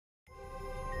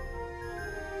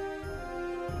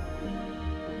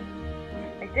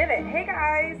did it. Hey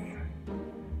guys.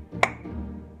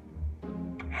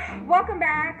 Welcome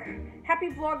back. Happy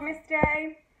Vlogmas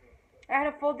Day. I had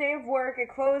a full day of work. It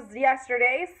closed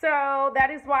yesterday, so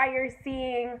that is why you're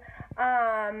seeing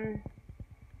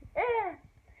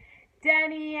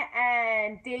Denny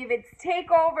and David's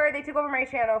takeover. They took over my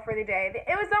channel for the day.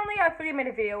 It was only a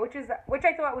 3-minute video, which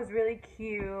I thought was really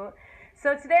cute.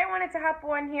 So today I wanted to hop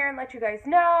on here and let you guys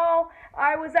know.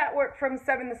 I was at work from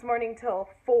 7 this morning till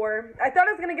 4. I thought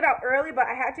I was going to get out early, but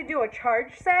I had to do a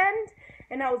charge send,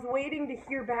 and I was waiting to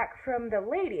hear back from the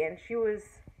lady, and she was,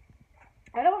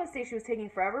 I don't want to say she was taking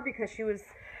forever because she was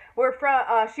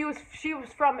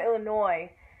from Illinois.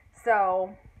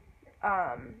 So,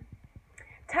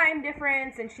 time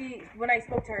difference, and when I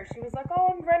spoke to her, she was like,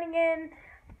 oh, I'm running in,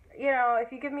 you know,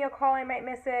 if you give me a call, I might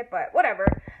miss it, but whatever.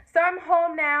 So I'm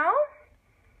home now.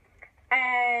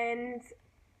 And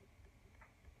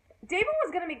David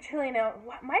was going to make chili. Now,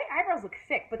 my eyebrows look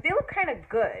thick, but they look kind of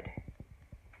good.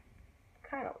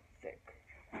 Kind of thick.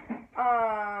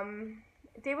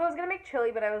 David was going to make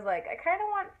chili, but I was like, I kind of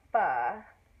want pho.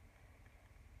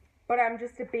 But I'm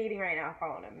just debating right now if I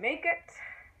want to make it.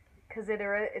 Because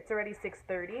it's already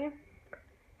 6:30.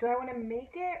 Do I want to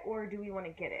make it or do we want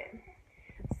to get it?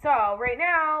 So, right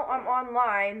now, I'm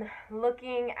online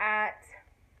looking at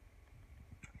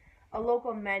a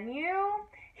local menu.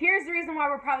 Here's the reason why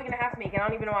we're probably going to have to make it. I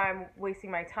don't even know why I'm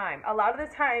wasting my time. A lot of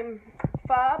the time,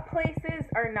 pho places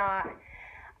are not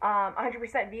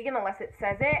 100% vegan unless it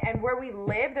says it. And where we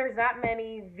live, there's not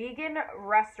many vegan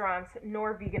restaurants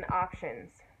nor vegan options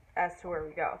as to where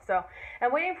we go. So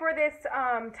I'm waiting for this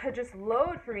to just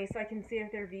load for me so I can see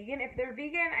if they're vegan. If they're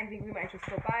vegan, I think we might just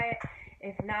go buy it.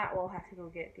 If not, we'll have to go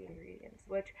get the ingredients,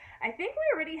 which I think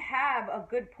we already have a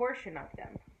good portion of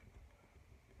them.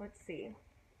 Let's see.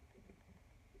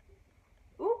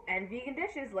 Ooh, and vegan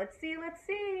dishes. Let's see, let's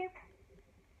see.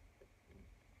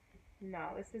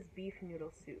 No, this is beef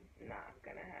noodle soup. Not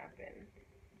gonna happen.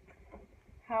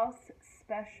 House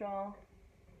special.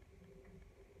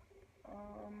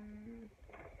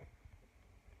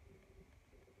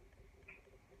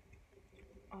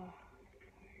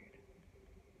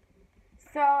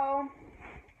 So,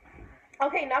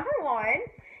 okay, number one.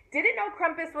 Didn't know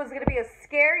Krampus was going to be a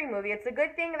scary movie. It's a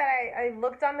good thing that I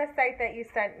looked on the site that you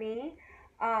sent me,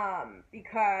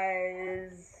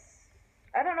 because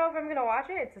I don't know if I'm going to watch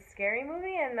it. It's a scary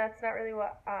movie, and that's not really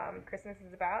what Christmas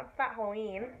is about. It's not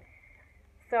Halloween.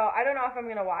 So I don't know if I'm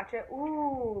going to watch it.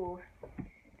 Ooh,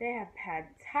 they have pad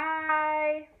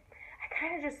thai. I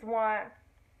kind of just want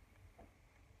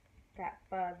that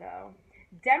pho, though.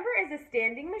 Denver is a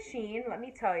standing machine, let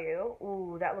me tell you.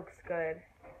 Ooh, that looks good.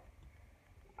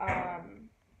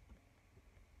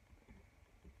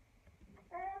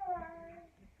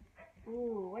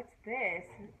 Ooh, what's this?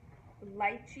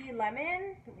 Lychee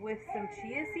lemon with some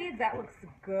chia seeds? That looks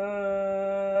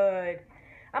good.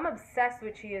 I'm obsessed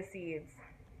with chia seeds.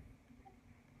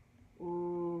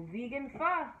 Ooh, vegan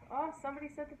pho. Oh, somebody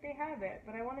said that they have it,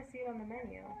 but I want to see it on the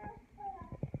menu.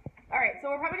 Alright, so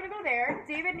we're probably going to go there.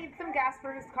 David needs some gas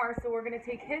for his car, so we're going to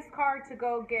take his car to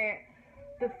go get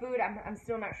the food. I'm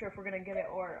still not sure if we're going to get it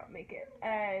or make it.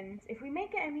 And if we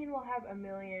make it, I mean, we'll have a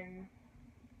million.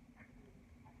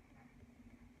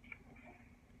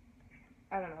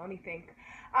 I don't know, let me think.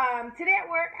 Today at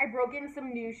work, I broke in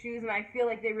some new shoes, and I feel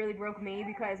like they really broke me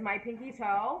because my pinky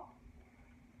toe,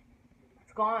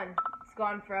 it's gone. It's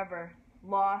gone forever.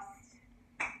 Lost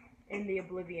in the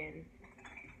oblivion.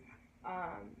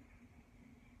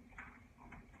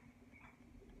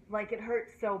 Like, it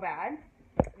hurts so bad.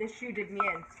 This shoe did me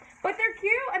in. But they're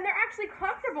cute, and they're actually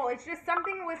comfortable. It's just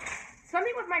something with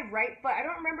my right foot. I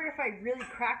don't remember if I really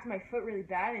cracked my foot really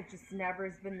bad. It just never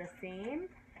has been the same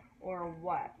or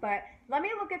what. But let me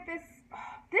look at this. Oh,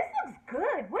 this looks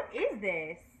good. What is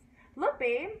this? Look,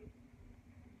 babe.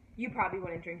 You probably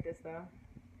wouldn't drink this, though.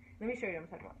 Let me show you what I'm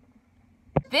talking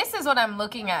about. This is what I'm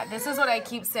looking at. This is what I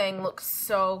keep saying looks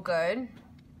so good.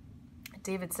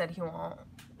 David said he won't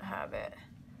have it.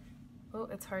 Oh,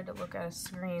 it's hard to look at a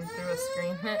screen through a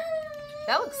screen.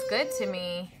 That looks good to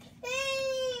me.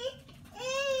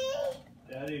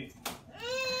 Daddy.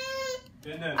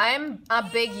 I'm a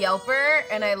big Yelper,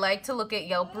 and I like to look at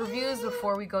Yelp reviews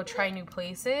before we go try new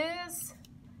places.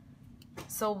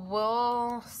 So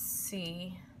we'll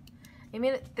see. I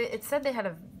mean, it said they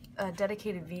had a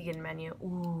dedicated vegan menu.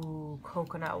 Ooh,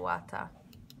 coconut water.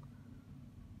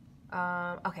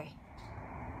 Okay.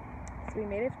 So we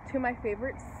made it to my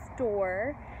favorite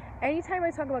store. Anytime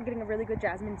I talk about getting a really good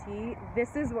jasmine tea,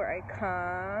 this is where I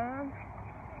come.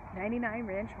 99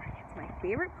 Ranch Market. It's my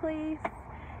favorite place.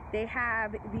 They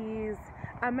have these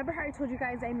remember how I told you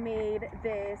guys I made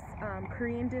this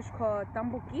Korean dish called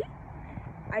tteokbokki?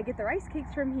 I get the rice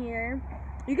cakes from here.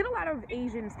 You get a lot of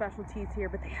Asian specialties here,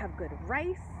 but they have good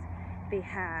rice. They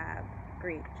have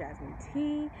great jasmine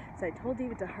tea. So I told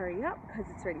David to hurry up because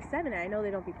it's already 7 and I know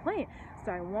they don't be playing.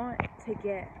 So I want to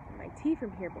get my tea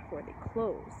from here before they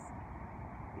close.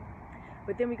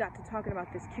 But then we got to talking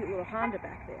about this cute little Honda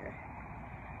back there.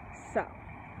 So,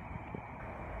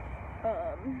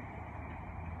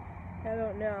 I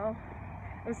don't know.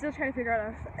 I'm still trying to figure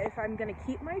out if I'm gonna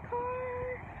keep my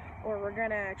car or we're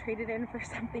gonna trade it in for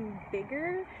something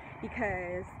bigger,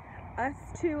 because us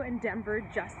two in Denver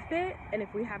just fit, and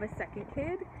if we have a second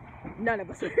kid, none of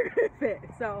us are gonna fit.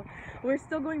 So we're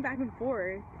still going back and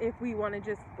forth if we want to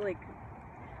just like,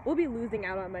 we'll be losing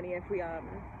out on money if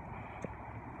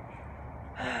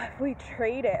we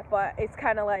trade it, but it's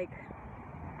kind of like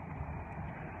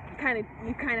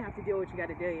you kind of have to do what you got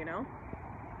to do, you know.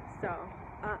 So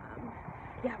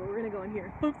yeah, but we're gonna go in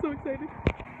here. I'm so excited.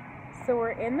 So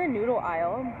we're in the noodle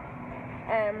aisle,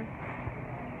 and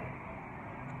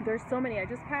there's so many. I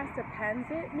just passed a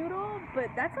pancit noodle, but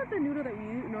that's not the noodle that we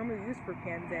normally use for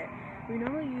pancit. We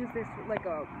normally use this like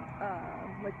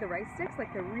like the rice sticks,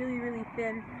 like the really, really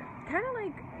thin, kind of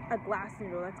like a glass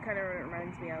noodle. That's kind of what it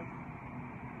reminds me of.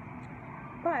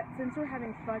 But since we're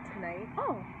having pho tonight,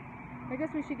 I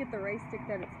guess we should get the rice stick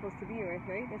that it's supposed to be with,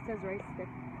 right? It says rice stick.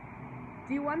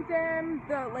 Do you want them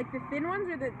like the thin ones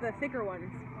or the thicker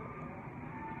ones?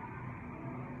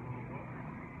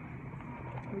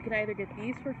 We can either get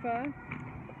these for pho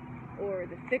or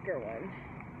the thicker one.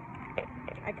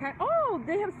 Oh,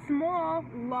 they have small,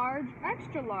 large,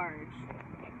 extra large.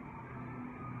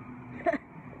 I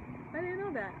didn't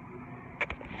know that.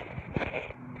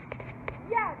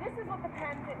 Yeah, this is what the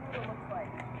pancit noodle looks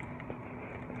like.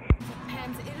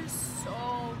 Pancit, it is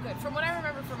so good. From what I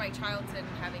remember from my childhood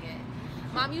having it,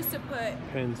 Mom used to put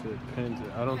pancit.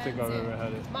 I don't think I've ever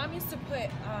had it. Mom used to put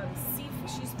seafood.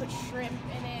 She used to put shrimp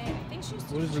in it. I think she used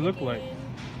to. What does it look like?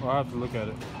 Oh, I'll have to look at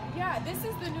it. Yeah, this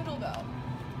is the noodle though.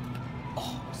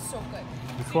 Oh, so good.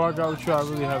 Before I got with you, I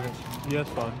really haven't. Yeah, it's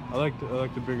fine. I like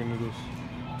the bigger noodles.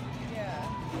 Yeah.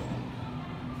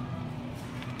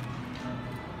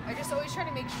 I just always try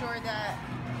to make sure that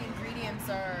the ingredients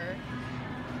are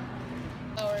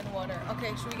lower in water.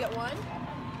 Okay, should we get one?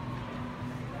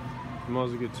 You might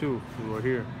as well get 2 because we're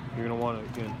here. You're gonna want it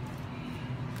again.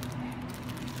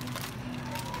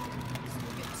 So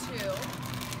we'll get 2.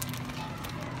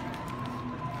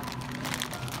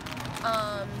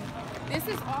 This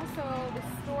is also the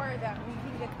store that we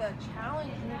can get the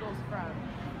challenge noodles from,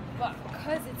 but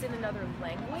because it's in another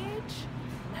language,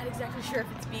 I'm not exactly sure if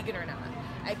it's vegan or not.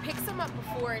 I picked some up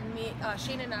before, and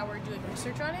Shane and I were doing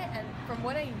research on it, and from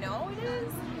what I know, it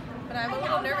is. But I'm a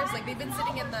little nervous. Like, they've been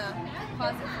sitting in the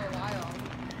closet for a while.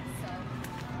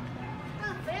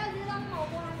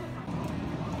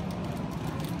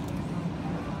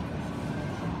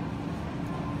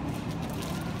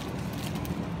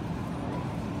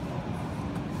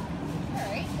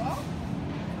 Alright, well,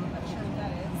 I'm not sure what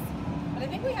that is. But I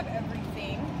think we have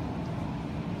everything.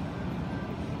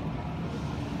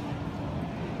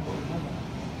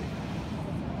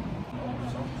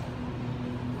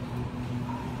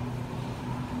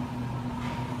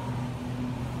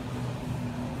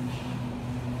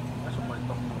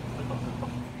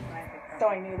 So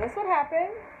I knew this would happen.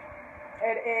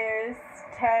 It is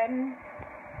 10,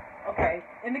 okay,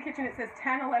 in the kitchen it says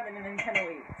 10:11 and then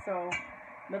 10:08. So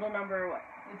middle number, what?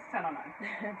 It's 10:09.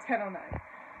 10:09.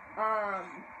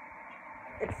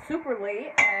 It's super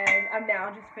late and I'm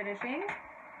now just finishing.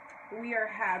 We are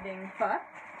having pho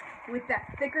with that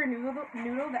thicker noodle,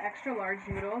 the extra large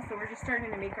noodle. So we're just starting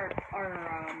to make our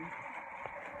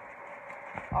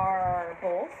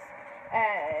bowls.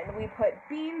 And we put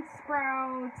bean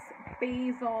sprouts,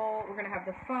 basil. We're gonna have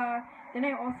the pho. Then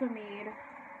I also made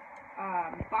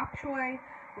bok choy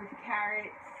with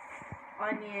carrots,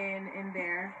 onion in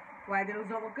there. Why, did those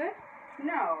all look good?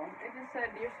 No, it just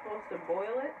said you're supposed to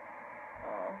boil it.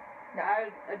 Oh.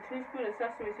 Add a teaspoon of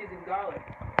sesame seeds and garlic,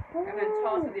 and then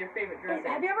toss with your favorite dressing.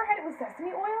 Have you ever had it with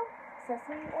sesame oil?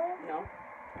 Sesame oil? No.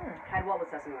 Had what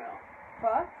with sesame oil?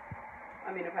 Pho?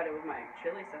 I mean, I've had it with my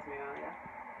chili sesame oil, yeah.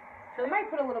 I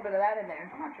might put a little bit of that in there.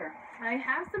 I'm not sure. I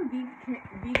have some vegan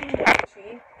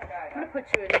kimchi. I'm gonna put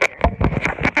you in here.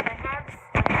 I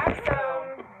have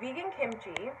some vegan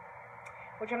kimchi,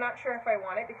 which I'm not sure if I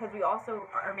want it because we also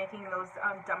are making those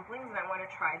dumplings and I want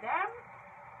to try them.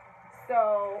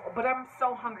 So, but I'm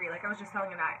so hungry. Like I was just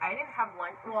telling you, I didn't have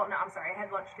lunch. Well, no, I'm sorry. I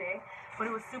had lunch today, but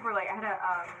it was super late. I had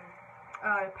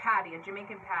a patty, a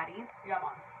Jamaican patty. Yeah,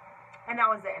 Mom. And that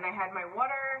was it. And I had my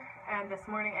water, and this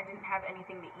morning I didn't have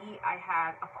anything to eat. I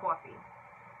had a coffee.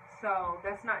 So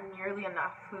that's not nearly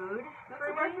enough food That's for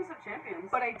the me. breakfast of champions.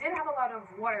 But I did have a lot of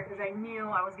water because I knew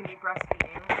I was going to be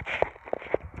breastfeeding.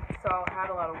 So I had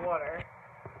a lot of water.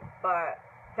 But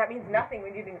that means nothing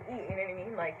when you didn't eat, you know what I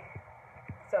mean? Like,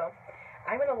 so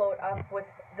I'm going to load up with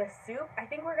the soup. I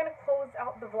think we're going to close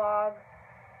out the vlog.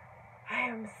 I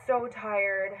am so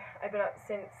tired. I've been up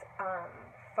since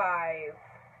 5.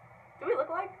 Do we look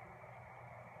like?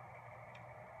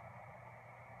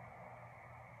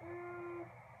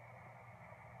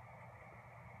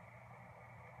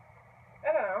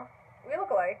 I don't know. We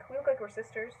look alike. We look like we're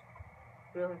sisters.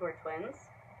 We look like we're twins.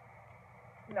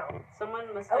 No. Someone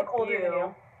I mistook look older than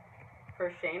you.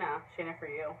 for Shayna. Shayna for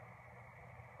you.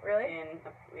 Really? In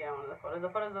one of the photos. The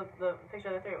photos of the picture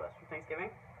of the three of us from Thanksgiving.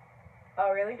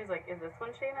 Oh, really? She's like, is this one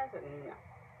Shayna? I said, no.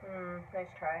 Nice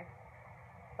try.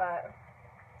 But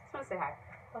Just want to say hi.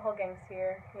 the whole gang's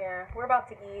here. Yeah, we're about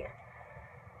to eat.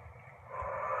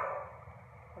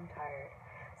 I'm tired.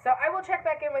 So I will check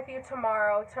back in with you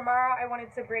tomorrow. Tomorrow I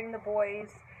wanted to bring the boys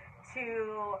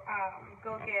to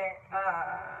go get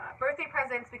birthday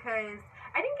presents because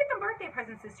I didn't get them birthday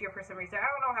presents this year for some reason. I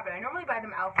don't know what happened. I normally buy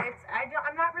them outfits.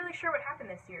 I'm not really sure what happened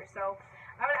this year. So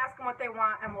I'm going to ask them what they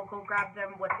want and we'll go grab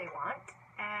them what they want.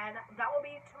 And that will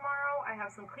be tomorrow. I have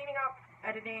some cleaning up,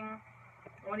 editing.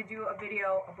 I want to do a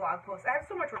video, a blog post. I have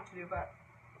so much work to do, but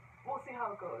we'll see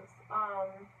how it goes.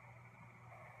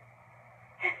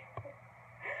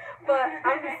 But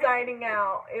I'm signing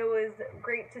out. It was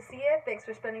great to see you. Thanks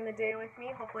for spending the day with me.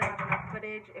 Hopefully I have enough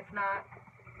footage. If not,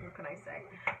 what can I say?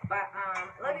 But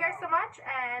love you guys so much.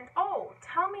 And oh,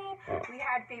 tell me, we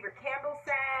had favorite candle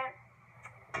scent,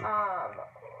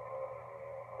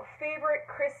 favorite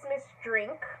Christmas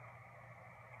drink.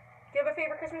 Do you have a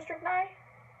favorite Christmas drink, Nye?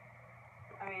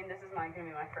 I mean, this is going to be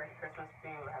my first Christmas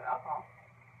being able to have alcohol.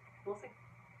 We'll see.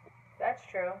 That's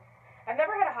true. I've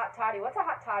never had a hot toddy. What's a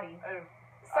hot toddy?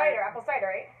 Cider, apple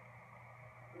cider, right?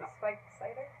 No. Spiked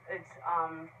cider? It's,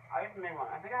 I just made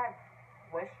one. I think I have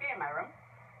whiskey in my room.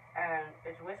 And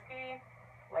it's whiskey,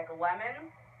 like lemon.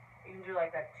 You can do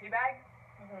like that tea bag.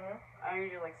 Mm-hmm. And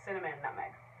you do like cinnamon and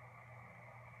nutmeg.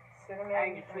 Cinnamon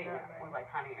And you sweeten it with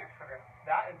like honey or sugar.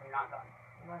 That is not done.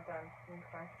 Not done.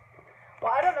 Okay.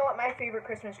 Well, I don't know what my favorite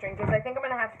Christmas drink is. I think I'm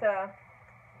going to have to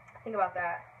think about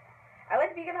that. I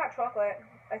like vegan hot chocolate.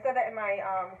 I said that in my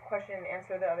question and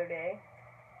answer the other day.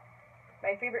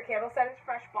 My favorite candle scent is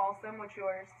fresh balsam. What's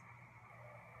yours?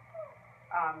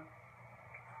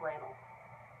 Flannel.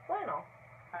 Flannel.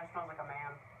 Kind of smells like a man.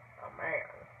 A man.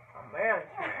 A man's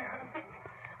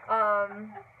man.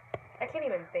 I can't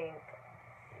even think.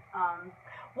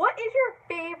 What is your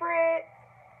favorite?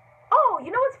 Oh, you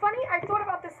know what's funny? I thought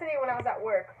about this today when I was at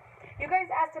work. You guys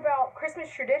asked about Christmas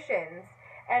traditions.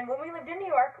 And when we lived in New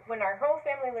York, when our whole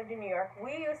family lived in New York,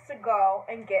 we used to go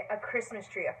and get a Christmas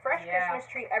tree, a fresh Christmas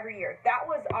tree every year. That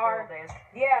was our,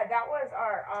 that was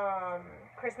our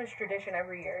Christmas tradition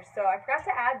every year. So I forgot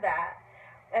to add that.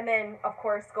 And then, of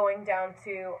course, going down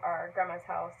to our grandma's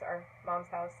house, our mom's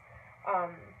house,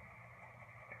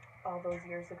 all those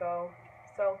years ago.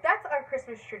 So that's our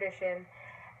Christmas tradition.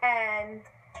 And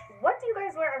what do you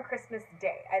guys wear on Christmas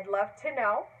Day? I'd love to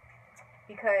know,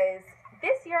 because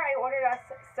this year I ordered us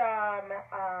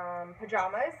some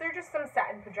pajamas. They're just some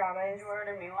satin pajamas. Did you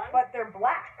order me one? But they're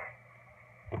black.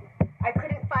 I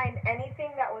couldn't find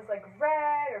anything that was like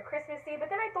red or Christmassy. But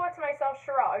then I thought to myself,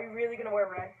 Sherelle, are you really going to wear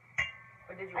red?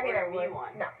 Or did you order me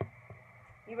one? No.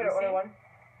 You better order one.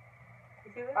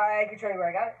 You see this? I can show you where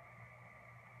I got it.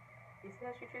 You see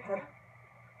how she treats me?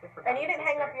 And you didn't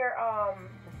hang up your,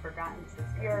 The forgotten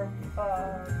sister. your,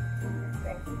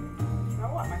 thing.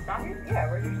 Oh, what? My stocking?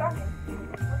 Yeah, where's your stocking?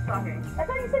 What stocking? I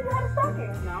thought you said you had a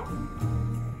stocking. No.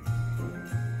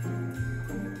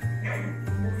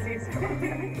 See you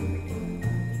soon.